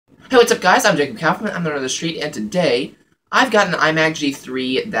Hey, what's up, guys? I'm Jacob Kaufman. I'm the Runner of the Street, and today I've got an iMac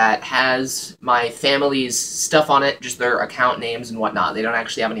G3 that has my family's stuff on it, just their account names and whatnot. They don't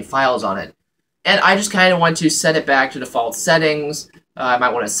actually have any files on it. And I just kind of want to set it back to default settings. I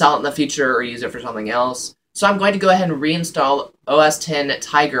might want to sell it in the future or use it for something else. So I'm going to go ahead and reinstall OS X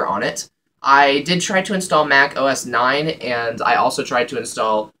Tiger on it. I did try to install Mac OS 9, and I also tried to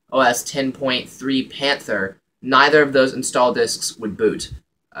install OS 10.3 Panther. Neither of those install disks would boot.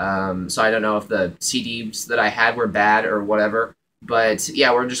 So I don't know if the CDs that I had were bad or whatever. But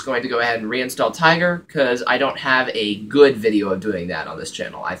yeah, we're just going to go ahead and reinstall Tiger, because I don't have a good video of doing that on this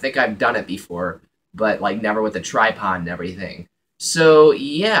channel. I think I've done it before, but like never with a tripod and everything. So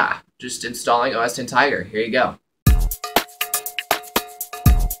yeah, just installing OS X Tiger. Here you go.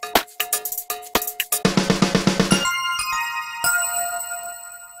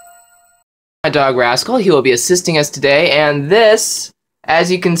 My dog Rascal, he will be assisting us today, and this,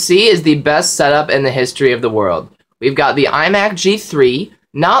 as you can see, is the best setup in the history of the world. We've got the iMac G3,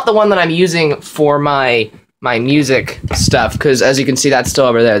 not the one that I'm using for my music stuff, because as you can see, that's still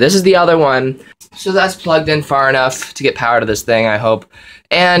over there. This is the other one, so that's plugged in far enough to get power to this thing, I hope.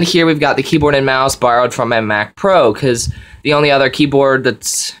 And here we've got the keyboard and mouse borrowed from my Mac Pro, because the only other keyboard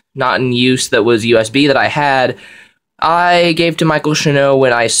that's not in use that was USB that I had, I gave to Michael Chanot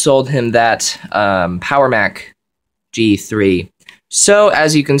when I sold him that Power Mac G3. So,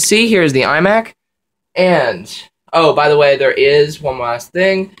 as you can see, here's the iMac, and, oh, by the way, there is one last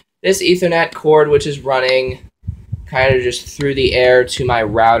thing. This Ethernet cord, which is running kind of just through the air to my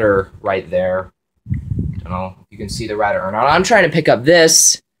router right there. I don't know if you can see the router or not. I'm trying to pick up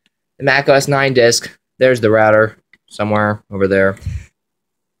this, the Mac OS 9 disk. There's the router, somewhere over there.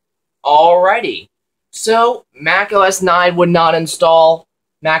 Alrighty. So, Mac OS 9 would not install,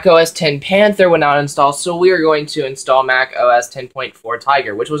 Mac OS X Panther would not install, so we are going to install Mac OS 10.4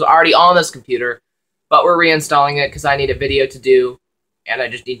 Tiger, which was already on this computer, but we're reinstalling it because I need a video to do, and I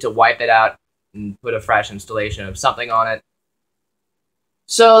just need to wipe it out and put a fresh installation of something on it.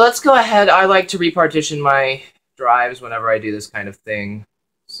 So let's go ahead. I like to repartition my drives whenever I do this kind of thing.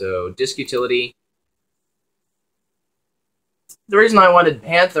 So, disk utility. The reason I wanted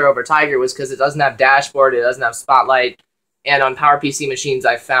Panther over Tiger was because it doesn't have dashboard, it doesn't have spotlight, and on PowerPC machines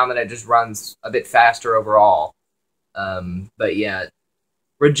I found that it just runs a bit faster overall. But yeah,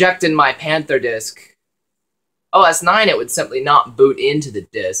 rejecting my Panther disk. OS 9, it would simply not boot into the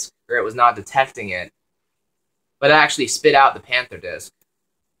disk, or it was not detecting it, but it actually spit out the Panther disk.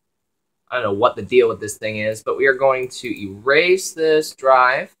 I don't know what the deal with this thing is, but we are going to erase this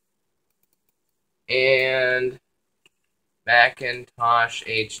drive, and Macintosh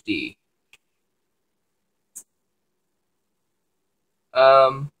HD.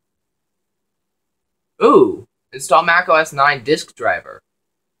 Ooh, install Mac OS 9 disk driver.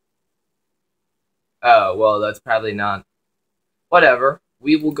 Oh, well, that's probably not. Whatever.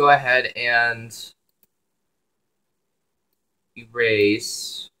 We will go ahead and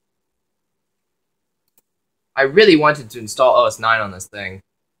erase. I really wanted to install OS 9 on this thing.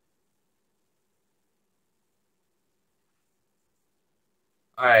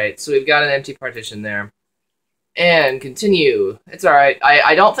 Alright, so we've got an empty partition there. And continue. It's alright.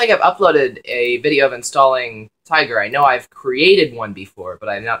 I don't think I've uploaded a video of installing Tiger. I know I've created one before, but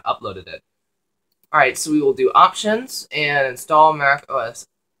I have not uploaded it. Alright, so we will do options and install Mac OS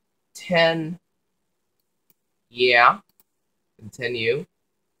X. Yeah. Continue.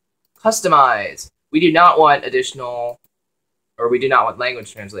 Customize. We do not want additional, or we do not want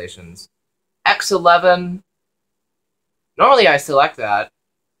language translations. X11. Normally I select that.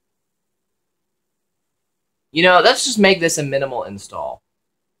 You know, let's just make this a minimal install.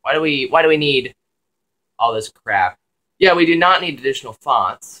 Why do we need all this crap? Yeah, we do not need additional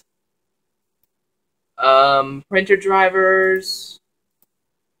fonts. Printer drivers.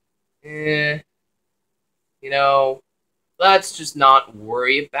 You know, let's just not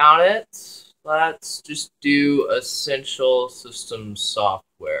worry about it. Let's just do essential system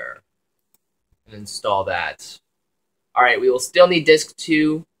software and install that. Alright, we will still need disk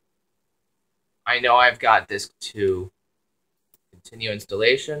 2. I know I've got disk 2. Continue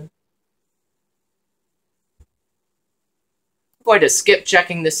installation. I'm going to skip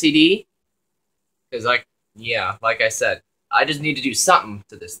checking the CD. Because, like I said, I just need to do something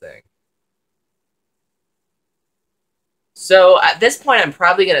to this thing. So, at this point, I'm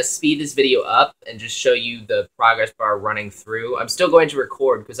probably going to speed this video up and just show you the progress bar running through. I'm still going to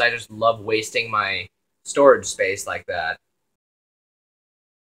record because I just love wasting my storage space like that.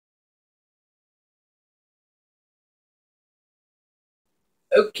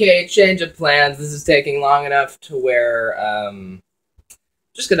 Okay, change of plans. This is taking long enough to where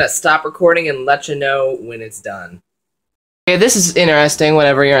Just gonna stop recording and let you know when it's done. Okay, this is interesting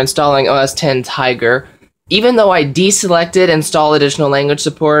whenever you're installing OS X Tiger. Even though I deselected install additional language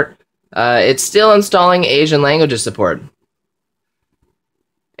support, it's still installing Asian languages support.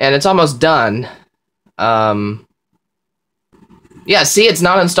 And it's almost done. Yeah, see, it's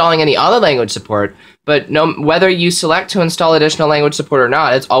not installing any other language support, but whether you select to install additional language support or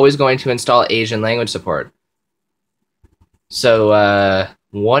not, it's always going to install Asian language support. So,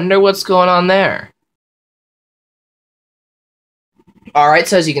 wonder what's going on there. Alright,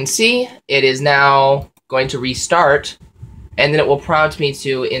 so as you can see, it is now going to restart, and then it will prompt me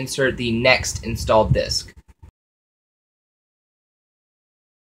to insert the next installed disk.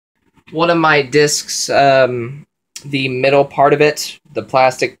 One of my disks, the middle part of it, the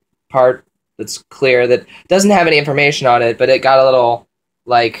plastic part that's clear, that doesn't have any information on it, but it got a little,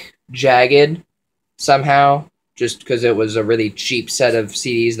 like, jagged somehow, just because it was a really cheap set of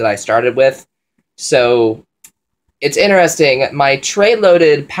CDs that I started with. So it's interesting, my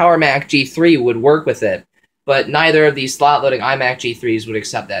tray-loaded PowerMac G3 would work with it, but neither of these slot-loading iMac G3s would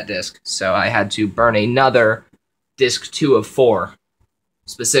accept that disk, so I had to burn another disk 2 of 4,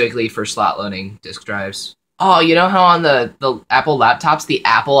 specifically for slot-loading disk drives. Oh, you know how on the Apple laptops, the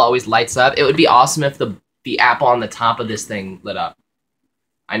apple always lights up? It would be awesome if the apple on the top of this thing lit up.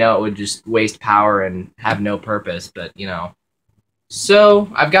 I know it would just waste power and have no purpose, but, you know.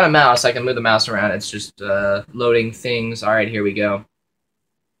 So, I've got a mouse. I can move the mouse around. It's just loading things. Alright, here we go.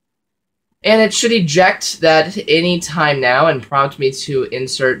 And it should eject that any time now and prompt me to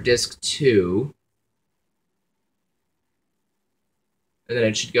insert disk 2. And then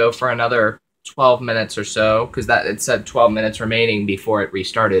it should go for another 12 minutes or so, because it said 12 minutes remaining before it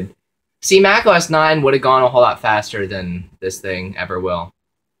restarted. See, macOS 9 would have gone a whole lot faster than this thing ever will.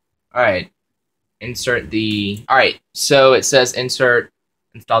 Alright. Insert the... Alright, so it says insert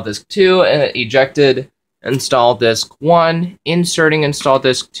install disk 2, and it ejected install disk 1. Inserting install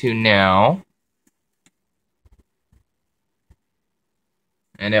disk 2 now.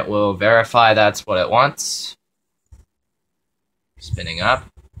 And it will verify that's what it wants. Spinning up.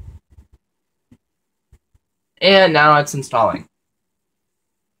 And now it's installing.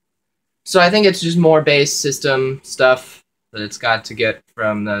 So I think it's just more base system stuff that it's got to get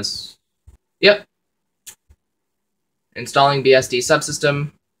from this. Yep. Installing BSD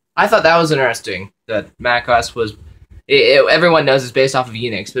subsystem. I thought that was interesting, that macOS was... everyone knows it's based off of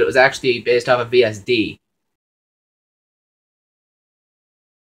Unix, but it was actually based off of BSD.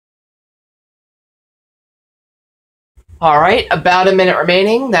 Alright, about a minute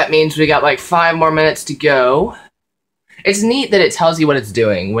remaining. That means we got like 5 more minutes to go. It's neat that it tells you what it's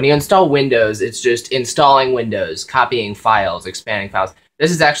doing. When you install Windows, it's just installing Windows, copying files, expanding files.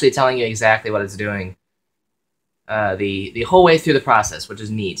 This is actually telling you exactly what it's doing the whole way through the process, which is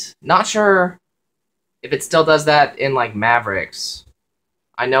neat. Not sure if it still does that in, like, Mavericks.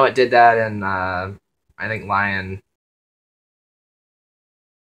 I know it did that in, I think, Lion.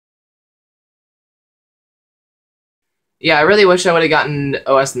 Yeah, I really wish I would have gotten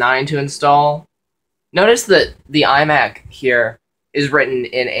OS 9 to install. Notice that the iMac here is written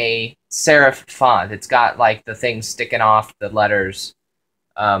in a serif font. It's got, like, the things sticking off the letters,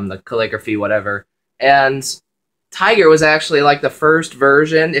 the calligraphy, whatever. And Tiger was actually, like, the first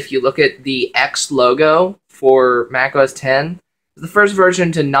version, if you look at the X logo for macOS 10, the first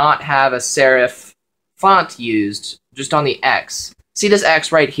version to not have a serif font used just on the X. See this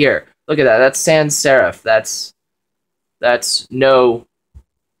X right here? Look at that. That's sans serif. That's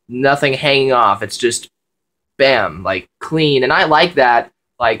nothing hanging off. It's just, bam, like, clean. And I like that,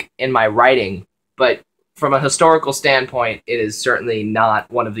 like, in my writing. But from a historical standpoint, it is certainly not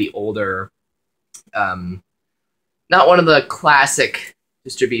one of the older, not one of the classic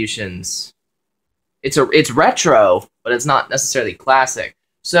distributions. It's retro, but it's not necessarily classic.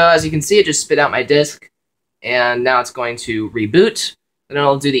 So as you can see, it just spit out my disk, and now it's going to reboot. Then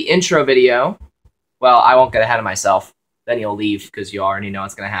it'll do the intro video. Well, I won't get ahead of myself. Then you'll leave because you already know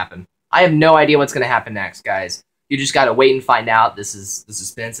what's going to happen. I have no idea what's going to happen next, guys. You just got to wait and find out. The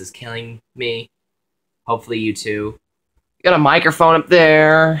suspense is killing me. Hopefully you too. Got a microphone up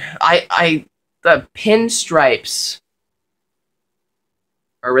there. The pinstripes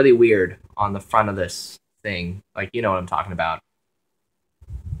are really weird on the front of this thing. Like, you know what I'm talking about.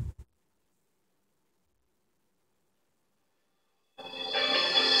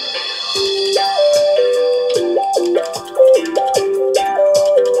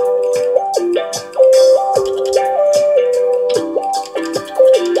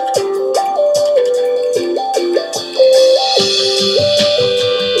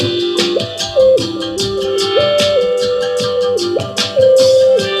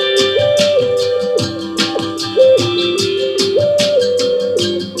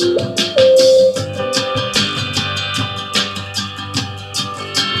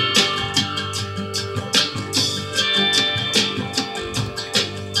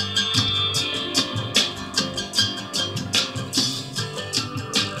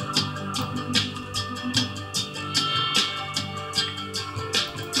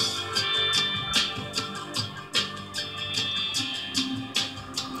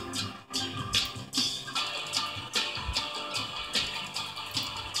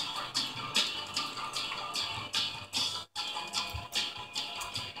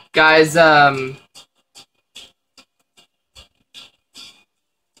 Guys,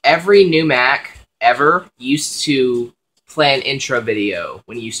 every new Mac ever used to play an intro video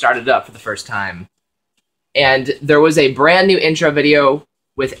when you started it up for the first time. And there was a brand new intro video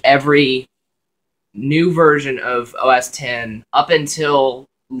with every new version of OS X up until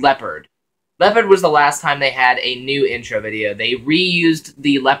Leopard. Leopard was the last time they had a new intro video. They reused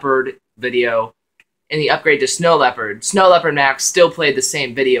the Leopard video in the upgrade to Snow Leopard. Snow Leopard Macs still played the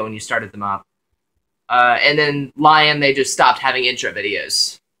same video when you started them up. And then Lion, they just stopped having intro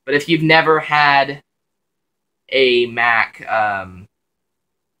videos. But if you've never had a Mac,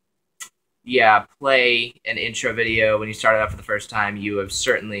 play an intro video when you started up for the first time, you're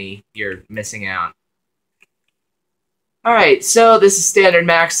missing out. Alright, so this is standard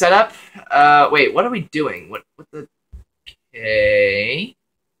Mac setup. Wait, what are we doing? What the... Okay...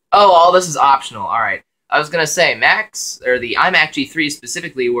 Oh, all this is optional. Alright. I was going to say, Macs, or the iMac G3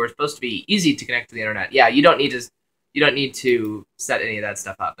 specifically, were supposed to be easy to connect to the internet. Yeah, you don't need to set any of that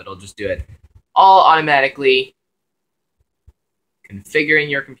stuff up. It'll just do it all automatically. Configuring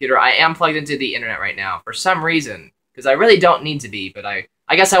your computer. I am plugged into the internet right now for some reason, because I really don't need to be, but I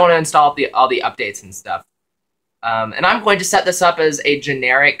guess I want to install all the updates and stuff. And I'm going to set this up as a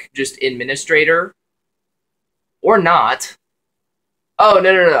generic, just administrator, or not. Oh,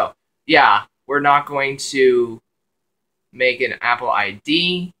 no. Yeah, we're not going to make an Apple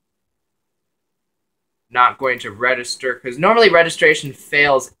ID. Not going to register, because normally registration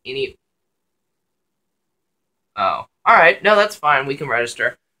fails any... Oh, alright. No, that's fine. We can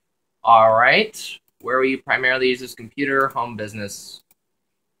register. Alright. Where will you primarily use this computer? Home business.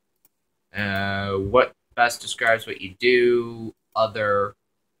 What best describes what you do? Other.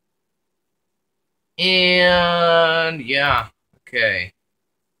 And, yeah. Okay.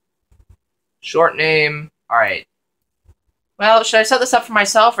 Short name. Alright. Well, should I set this up for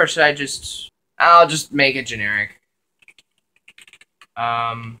myself, or should I just... I'll just make it generic.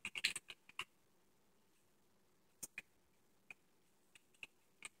 Because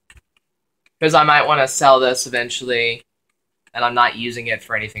I might want to sell this eventually, and I'm not using it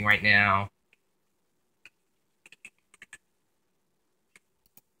for anything right now.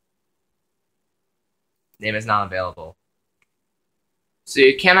 Name is not available. So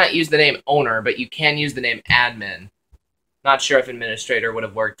you cannot use the name owner, but you can use the name admin. Not sure if administrator would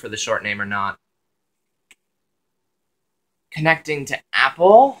have worked for the short name or not. Connecting to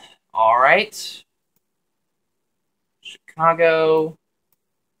Apple. All right. Chicago.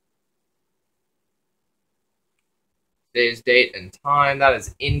 Today's date and time. That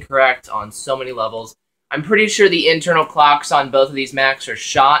is incorrect on so many levels. I'm pretty sure the internal clocks on both of these Macs are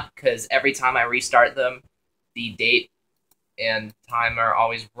shot, because every time I restart them, the date and time are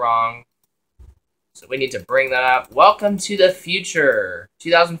always wrong. So we need to bring that up. Welcome to the future.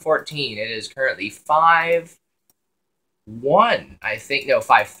 2014. It is currently 5-1. I think, no,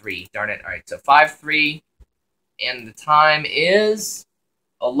 5-3. Darn it. All right, so 5-3. And the time is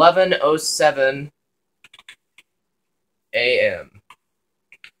 11:07 a.m.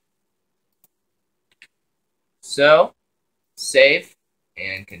 So, save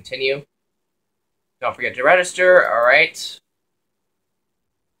and continue. Don't forget to register. All right.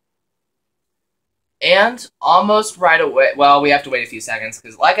 And almost right away, well, we have to wait a few seconds,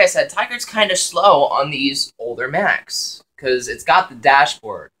 because like I said, Tiger's kind of slow on these older Macs, because it's got the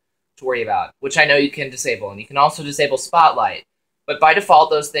dashboard to worry about, which I know you can disable, and you can also disable Spotlight, but by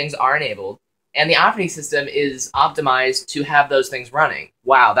default, those things are enabled, and the operating system is optimized to have those things running.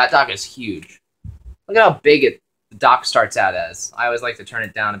 Wow, that dock is huge. Look at how big the dock starts out as. I always like to turn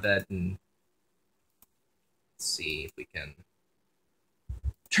it down a bit, and let's see if we can...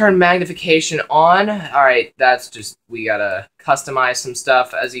 Turn magnification on. Alright, that's just, we gotta customize some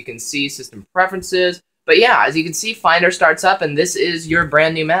stuff. As you can see, system preferences. But yeah, as you can see, Finder starts up, and this is your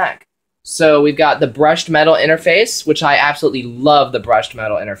brand new Mac. So we've got the brushed metal interface, which I absolutely love the brushed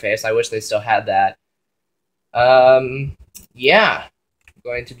metal interface. I wish they still had that. Yeah. I'm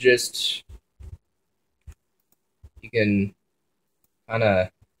going to just... You can kind of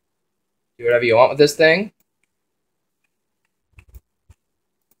do whatever you want with this thing.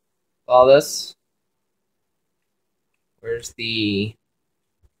 All this. Where's the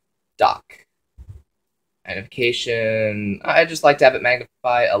dock? Magnification. I just like to have it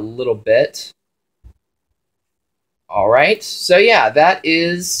magnify a little bit. Alright, so yeah, that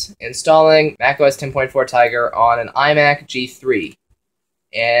is installing macOS 10.4 Tiger on an iMac G3.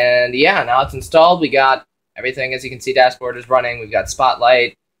 And yeah, now it's installed. We got everything, as you can see, dashboard is running. We've got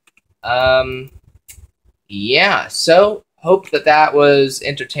Spotlight. Yeah, so hope that was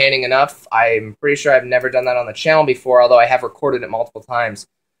entertaining enough. I'm pretty sure I've never done that on the channel before, although I have recorded it multiple times.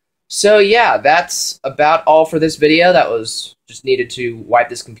 So yeah, that's about all for this video. That was just needed to wipe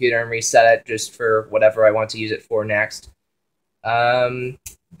this computer and reset it just for whatever I want to use it for next.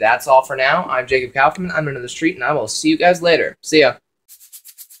 That's all for now. I'm Jacob Kaufman. I'm into the street, and I will see you guys later. See ya.